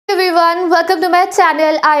everyone, welcome to my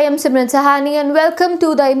channel. I am Simran Sahani and welcome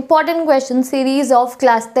to the important question series of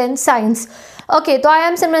class 10 science. Okay तो I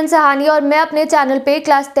am सिमरन सहानी और मैं अपने channel पे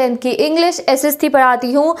class 10 की English SST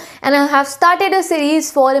पढ़ाती हूँ and I have started a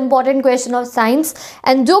series for important question of science.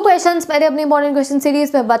 And जो questions मैंने अपनी इंपॉर्टेंट क्वेश्चन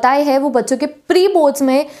सीरीज में बताए हैं वो बच्चों के प्री बोर्ड्स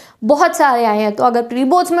में बहुत सारे आए हैं। तो अगर प्री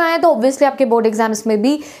बोर्ड्स में आए तो ऑब्वियसली आपके बोर्ड एग्जाम्स में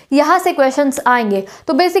भी यहाँ से क्वेश्चंस आएंगे।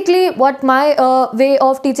 तो basically what my way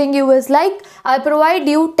of teaching you is like I provide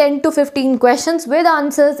you 10 to 15 questions with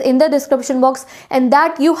answers in the description box and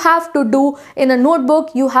that you have to do in a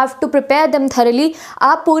notebook. You have to prepare them thoroughly.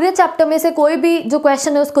 आप पूरे chapter में से कोई भी जो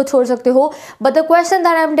question है उसको छोड़ सकते हो, but the question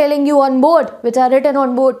that I am telling you on board, which are written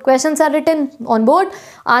on board, questions are written on board,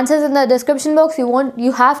 answers in the description box.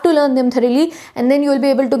 You have to learn them thoroughly and then you will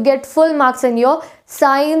be able to get full marks in your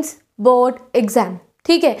science board exam.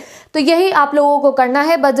 ठीक है, तो यही आप लोगों को करना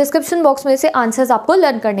है, बस डिस्क्रिप्शन बॉक्स में से आंसर्स आपको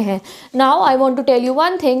लर्न करने हैं। Now I want to tell you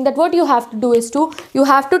one thing that what you have to do is you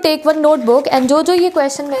have to take one notebook and जो ये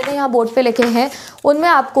क्वेश्चन मैंने यहाँ बोर्ड पे लिखे हैं उनमें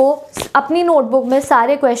आपको अपनी नोटबुक में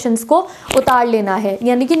सारे क्वेश्चंस को उतार लेना है,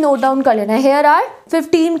 यानी कि नोट डाउन कर लेना है। हियर आर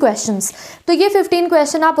 15 क्वेश्चंस, तो ये 15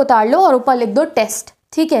 क्वेश्चन आप उतार लो और ऊपर लिख दो टेस्ट।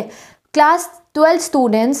 ठीक है, क्लास 12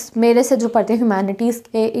 स्टूडेंट्स मेरे से जो पढ़ते हैं ह्यूमैनिटीज़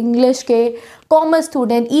के, इंग्लिश के, commerce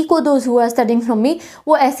student, eco those who are studying from me,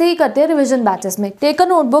 वो ऐसे ही करते हैं रिविजन बैचेस में। टेक अ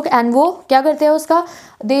नोटबुक एंड वो क्या करते हैं उसका,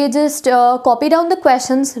 they just copy down the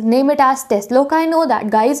questions, name it as test. लोग आई नो दैट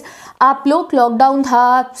गाइज, आप लोग लॉकडाउन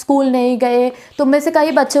था, स्कूल नहीं गए, तो में से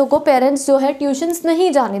कई बच्चों को पेरेंट्स जो है ट्यूशन्स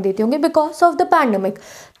नहीं जाने देते होंगे बिकॉज ऑफ द पैंडमिक।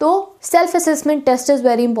 तो self assessment test is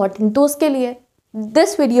very important. तो उसके लिए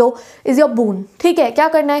दिस वीडियो इज़ योर बून। ठीक है, क्या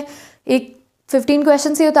करना है, एक 15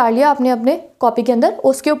 क्वेश्चन ही उतार लिया आपने अपने कॉपी के अंदर,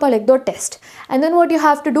 उसके ऊपर लिख दो test and then what you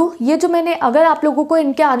have to do, ये जो मैंने, अगर आप लोगों को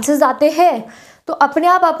इनके आंसर्स आते हैं तो अपने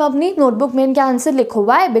आप अपनी नोटबुक में इनके आंसर लिखो।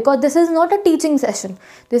 Y? Because this is not a teaching session,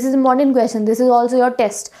 this is important question, this is also your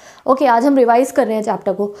test. Okay, आज हम रिवाइज कर रहे हैं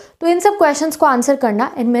चैप्टर को, तो इन सब क्वेश्चंस को आंसर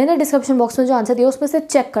करना एंड मैंने डिस्क्रिप्शन बॉक्स में जो आंसर दिया उसमें से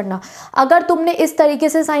चेक करना। अगर तुमने इस तरीके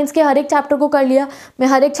से साइंस के हर एक चैप्टर को कर लिया, मैं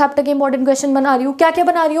हर एक चैप्टर के इंपॉर्टेंट क्वेश्चन बना रही हूँ। क्या क्या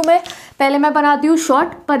बना रही हूँ मैं, पहले मैं बनाती हूँ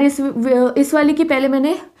शॉर्ट, पर इस वाली की पहले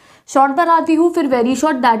मैंने शॉर्ट बनाती हूँ, फिर very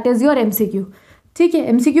short, that is your MCQ। ठीक है,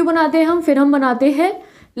 MCQ बनाते हैं हम, फिर हम बनाते हैं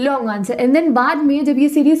लॉन्ग आंसर एंड देन बाद में जब ये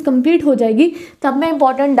सीरीज़ कंप्लीट हो जाएगी तब मैं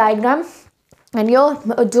इंपॉर्टेंट डायग्राम एंड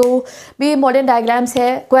योर जो भी इंपॉर्टेंट डायग्राम्स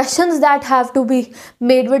है, questions that have to be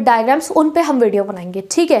made with diagrams, उन पे हम वीडियो बनाएंगे।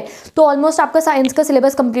 ठीक है, तो ऑलमोस्ट आपका साइंस का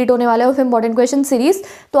सिलेबस कंप्लीट होने वाला है फिर इंपॉर्टेंट क्वेश्चन सीरीज।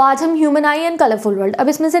 तो आज हम human I and colourful world, अब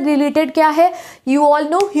इसमें से रिलेटेड क्या है, यू ऑल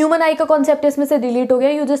नो ह्यूमन आई का कॉन्सेप्ट इसमें से डिलीट हो गया,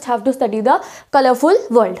 you just have to study the colourful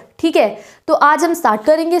world. ठीक है, तो आज हम स्टार्ट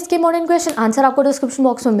करेंगे इसके इंपॉर्टेंट क्वेश्चन, आंसर आपको डिस्क्रिप्शन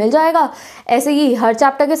बॉक्स में मिल जाएगा। ऐसे ही हर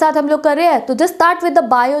चैप्टर के साथ हम लोग कर रहे हैं, तो just start with the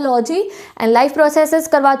biology and life processes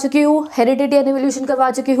करवा चुकी हूँ, हेरिडिटी एंड एवोल्यूशन करवा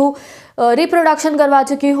चुकी हूँ, रिप्रोडक्शन करवा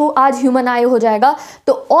चुकी हूँ, आज ह्यूमन आई हो जाएगा।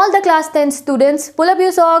 तो all the class 10 students pull up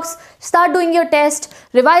your socks, start doing your test,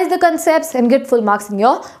 revise the concepts and get full marks in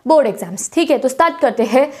your board exams. ठीक है, तो स्टार्ट करते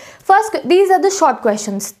हैं। First, these are the short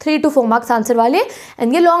questions, 3 to 4 marks answer वाले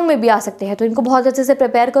and ये long में भी आ सकते हैं, तो इनको बहुत अच्छे से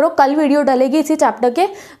प्रिपेयर करो। कल वीडियो डलेगी इसी चैप्टर के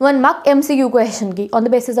 1 मार्क MCQ क्वेश्चन की on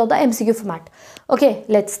the basis of the MCQ format. Okay,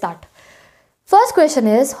 let's start. First question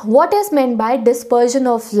is, what is meant by dispersion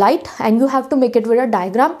of light? And you have to make it with a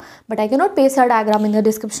diagram, but I cannot paste a diagram in the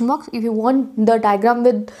description box. If you want the diagram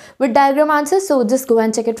with diagram answers, so just go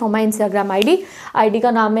and check it from my Instagram ID. ID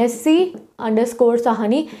का नाम है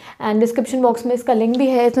C_Sahani and description box में इसका link भी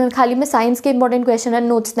है। इसमें खाली मैं साइंस के इंपॉर्टेंट क्वेश्चन एंड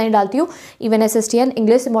नोट्स नहीं डालती हूँ, even SST and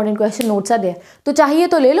English important question notes are there, तो चाहिए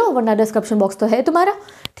तो ले लो वरना डिस्क्रिप्शन बॉक्स तो है तुम्हारा।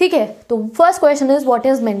 ठीक है, तो first question is what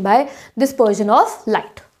is meant by dispersion of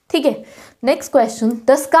light. ठीक है, next question,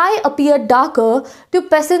 the sky appear darker to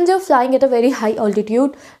passenger flying at a very high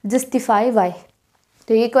altitude, justify Y.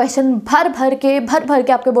 तो ये क्वेश्चन भर भर के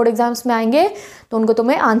आपके बोर्ड एग्जाम्स में आएंगे, तो उनको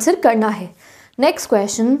तुम्हें आंसर करना है। Next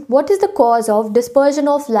question, what is the cause of dispersion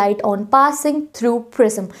of light on passing through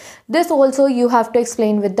prism, this also you have to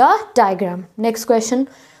explain with the diagram. Next question,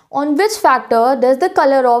 on which factor does the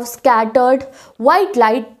color of scattered white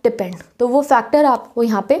light depend, तो वो factor आपको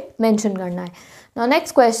यहाँ पे mention करना है। Now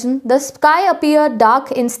next question, the sky appear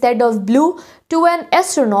dark instead of blue to an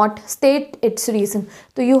astronaut, state its reason,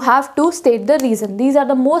 तो you have to state the reason. These are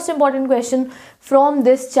the most important question from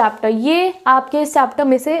this chapter. ये आपके इस chapter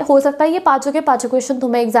में से हो सकता है ये पाँचों के पाँचों क्वेश्चन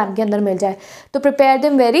तुम्हें एग्जाम के अंदर मिल जाए, तो prepare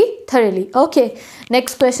them very thoroughly. Okay,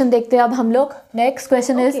 next question देखते हैं अब हम लोग। नेक्स्ट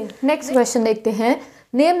क्वेश्चन देखते हैं,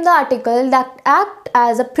 name the article that act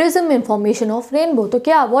as a prism in formation of rainbow. तो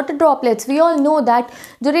क्या, water droplets, we all know that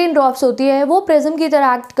जो रेन ड्रॉप्स होती है वो प्रिज्म की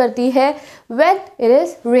तरह एक्ट करती है व्हेन इट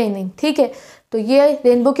इज रेनिंग। ठीक है, तो ये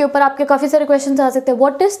रेनबो के ऊपर आपके काफ़ी सारे क्वेश्चन आ सकते हैं.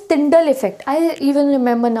 What is Tyndall effect? I even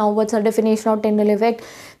remember now what's the definition of Tyndall effect.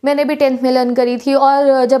 मैंने भी 10th में लर्न करी थी,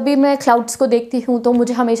 और जब भी मैं क्लाउड्स को देखती हूँ तो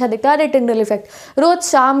मुझे हमेशा दिखता है अरे टिंडल इफेक्ट. रोज़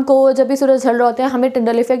शाम को जब भी सूरज ढल रहा होता है हमें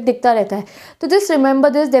टिंडल इफेक्ट दिखता रहता है. तो just remember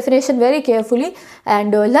this definition very carefully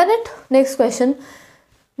and learn it. Next question,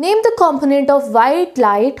 name the component of white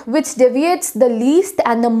light which deviates the least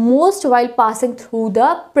and the most while passing through the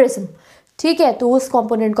prism. ठीक है, तो उस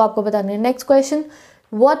component को आपको बताना है. Next question,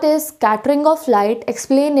 what is scattering of light?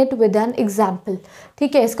 Explain it with an example.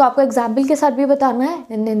 ठीक है, इसको आपको एग्जाम्पल के साथ भी बताना है.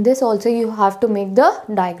 and in this also you have to make the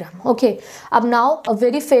diagram. okay, अब now a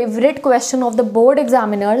very favorite question of the board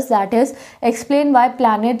examiners, that is explain why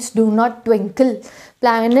planets do not twinkle.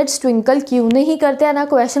 planets twinkle क्यों नहीं करते हैं ना.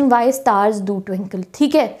 Question why stars do twinkle.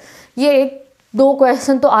 ठीक है, ये एक 2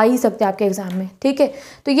 क्वेश्चन तो आ ही सकते हैं आपके एग्जाम में. ठीक है,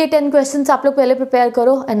 तो ये 10 क्वेश्चन आप लोग पहले प्रिपेयर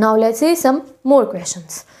करो. And now let's see some more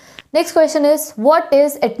questions. Next question is what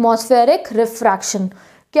is atmospheric refraction?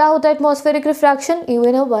 क्या होता है atmospheric refraction?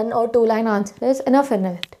 Even a 1 or 2 line answer is enough in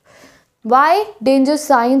it. Y danger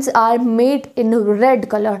science are made in red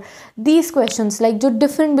colour? These questions like जो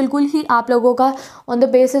different बिल्कुल ही आप लोगों का on the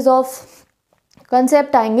basis of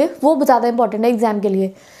concept आएंगे, वो ज़्यादा इंपॉर्टेंट है एग्जाम के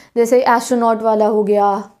लिए. जैसे एस्ट्रोनॉट वाला हो गया,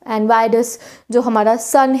 एंड वाई डस जो हमारा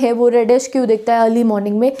सन है वो रेडिश क्यों दिखता है अर्ली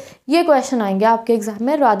मॉर्निंग में. ये क्वेश्चन आएंगे आपके एग्जाम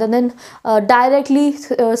में rather than directly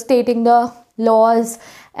stating the laws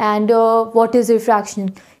and what is refraction.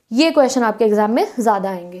 ये क्वेश्चन आपके एग्जाम में ज़्यादा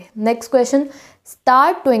आएंगे. Next question,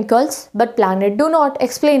 star Twinkles but planet do not,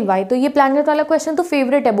 explain why. तो ये प्लैनेट वाला क्वेश्चन तो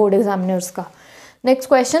फेवरेट है बोर्ड एग्जामिनर्स का. Next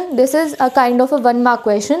question, this is a kind of a 1 mark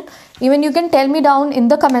question. Even you can tell me down in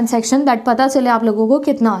the comment section that पता चले आप लोगों को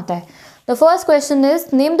कितना आता है. The first question is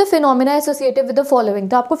name the phenomena associated with the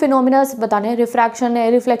following. तो आपको phenomena बताने हैं. रिफ्रैक्शन है,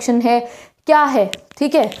 रिफ्लेक्शन है, क्या है.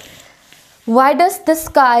 ठीक है. Why does the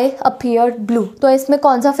sky appear blue? तो इसमें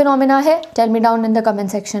कौन सा फिनोमिना है? Tell me down in the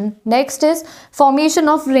comment section. Next is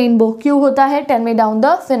formation of rainbow. क्यों होता है? Tell me down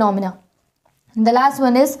the phenomena. The last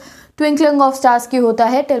one is twinkling of stars क्यों होता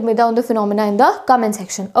है? Tell me down the phenomena in the comment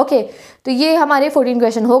section. Okay, तो ये हमारे 14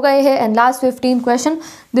 question हो गए हैं. And last 15 question,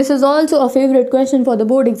 this is also a favourite question for the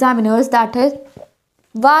board examiners, that is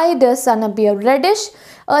why does sun appear reddish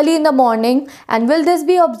early in the morning and will this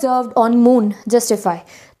B observed on moon? Justify.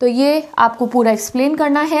 तो ये आपको पूरा explain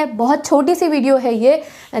करना है. बहुत छोटी सी video है ये.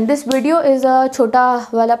 And this video is a छोटा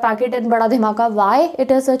वाला पैकेट एंड बड़ा धमाका. वाई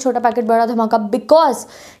इट इज़ अ छोटा पैकेट बड़ा धमाका? बिकॉज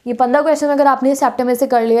ये 15 क्वेश्चन अगर आपने इस चैप्टर में से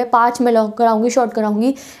कर लिए, 5 में लॉन्ग कराऊंगी, शॉर्ट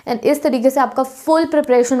कराऊंगी, एंड इस तरीके से आपका फुल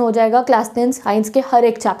प्रिपरेशन हो जाएगा क्लास 10 साइंस के हर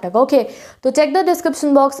एक चैप्टर का. ओके, तो चेक द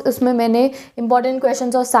डिस्क्रिप्शन बॉक्स, उसमें मैंने इंपॉर्टेंट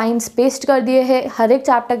क्वेश्चन और साइंस पेस्ट कर दिए हैं हर एक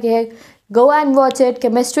चैप्टर के. Go and watch it.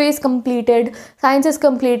 Chemistry is completed, science is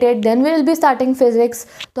completed, then we will be starting physics.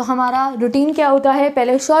 तो हमारा रूटीन क्या होता है?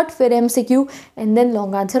 पहले शॉर्ट, फिर MCQ and then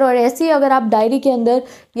long answer. और ऐसे ही अगर आप डायरी के अंदर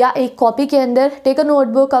या एक कॉपी के अंदर take a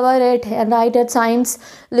notebook, cover it and right eight science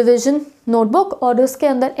revision notebook, और उसके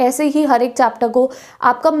अंदर ऐसे ही हर एक चैप्टर को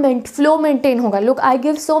आपका फ्लो मेंटेन होगा. Look, I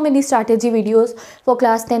give so many strategy videos for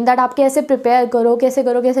class 10 that आप कैसे प्रिपेयर करो, कैसे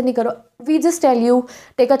करो, कैसे नहीं करो. We just tell you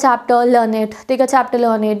take a chapter, learn it, take a chapter,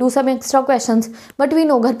 learn it, do some extra questions. But we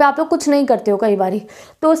know घर पे आप लोग कुछ नहीं करते हो कई बारी.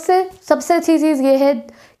 तो उससे सबसे अच्छी चीज़ ये है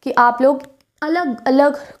कि आप लोग अलग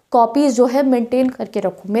अलग कॉपीज़ जो है मेंटेन करके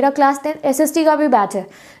रखो. मेरा क्लास 10 SST का भी बैच है,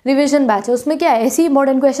 रिवीजन बैच है. उसमें क्या है, ऐसे ही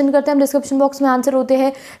मॉडर्न क्वेश्चन करते हैं हम, डिस्क्रिप्शन बॉक्स में आंसर होते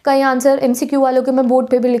हैं. कई आंसर MCQ वालों के मैं बोर्ड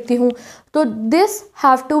पे भी लिखती हूँ. तो this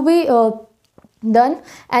have to be done,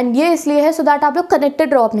 and ये इसलिए है सो दैट आप लोग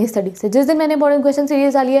कनेक्टेड रहो अपनी स्टडी से. जिस दिन मैंने मॉडर्न क्वेश्चन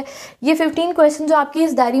सीरीज डाली है, ये 15 क्वेश्चन जो आपकी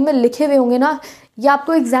इस डायरी में लिखे हुए होंगे ना, ये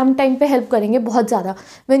आपको एग्जाम टाइम पे हेल्प करेंगे बहुत ज़्यादा.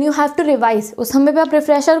 When you have to revise, उस समय पे आप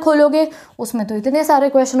रिफ्रेशर खोलोगे, उसमें तो इतने सारे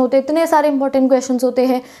क्वेश्चन होते हैं, इतने सारे इंपॉर्टेंट क्वेश्चन होते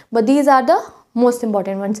हैं, but these are the most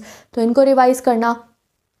important ones. तो इनको रिवाइज करना.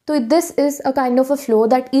 So this is a kind of a flow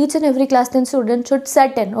that each and every class 10 student should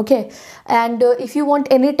set in. Okay, and if you want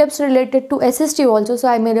any tips related to SST also, so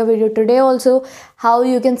I made a video today also how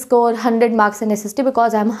you can score 100 marks in SST,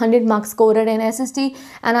 because I'm 100 marks scorer in SST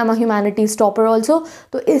and I'm a humanities topper also.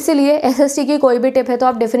 तो इसीलिए SST की कोई भी tip है तो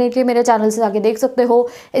आप definitely मेरे channel से जाके देख सकते हो.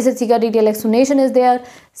 SST का detail explanation is there.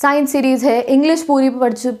 Science series है, इंग्लिश पूरी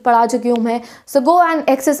पढ़ा चुकी हूँ मैं. सो go and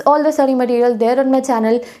access all the study material there on my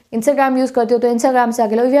channel. Instagram use करते हो तो इंस्टाग्राम से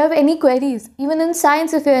आके लो. If you have any queries, even in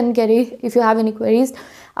science, if you have any queries,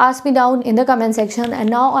 ask me down in the comment section. And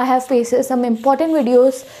now I have pasted some important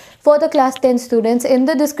videos for the class 10 students in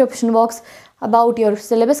the description box. about your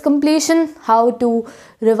syllabus completion, how to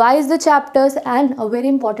revise the chapters, and a very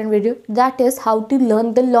important video, that is how to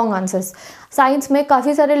learn the long answers. Science में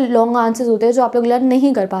काफ़ी सारे long answers होते हैं जो आप लोग learn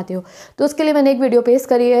नहीं कर पाते हो, तो उसके लिए मैंने एक वीडियो पेस्ट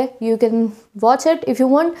करी है. You can watch it if you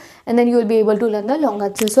want and then you will be able to learn the long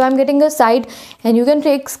answer. So I am getting a side and you can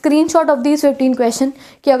take screenshot of these 15 question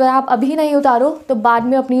कि अगर आप अभी नहीं उतारो तो बाद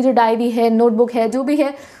में अपनी जो डायरी है, नोटबुक है, जो भी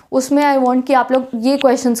है, उसमें आई वॉन्ट कि आप लोग ये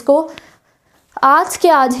क्वेश्चंस को आज के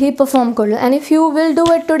आज ही परफॉर्म कर लो. And if you will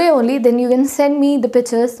do it today only then you can send me the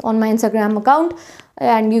pictures on my Instagram account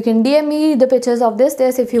and you can DM me the pictures of this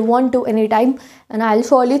if you want to anytime, and I'll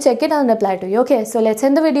surely check it and reply to you. Okay, so let's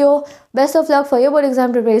end the video. Best of luck for your board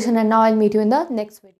exam preparation, and now I'll meet you in the next video.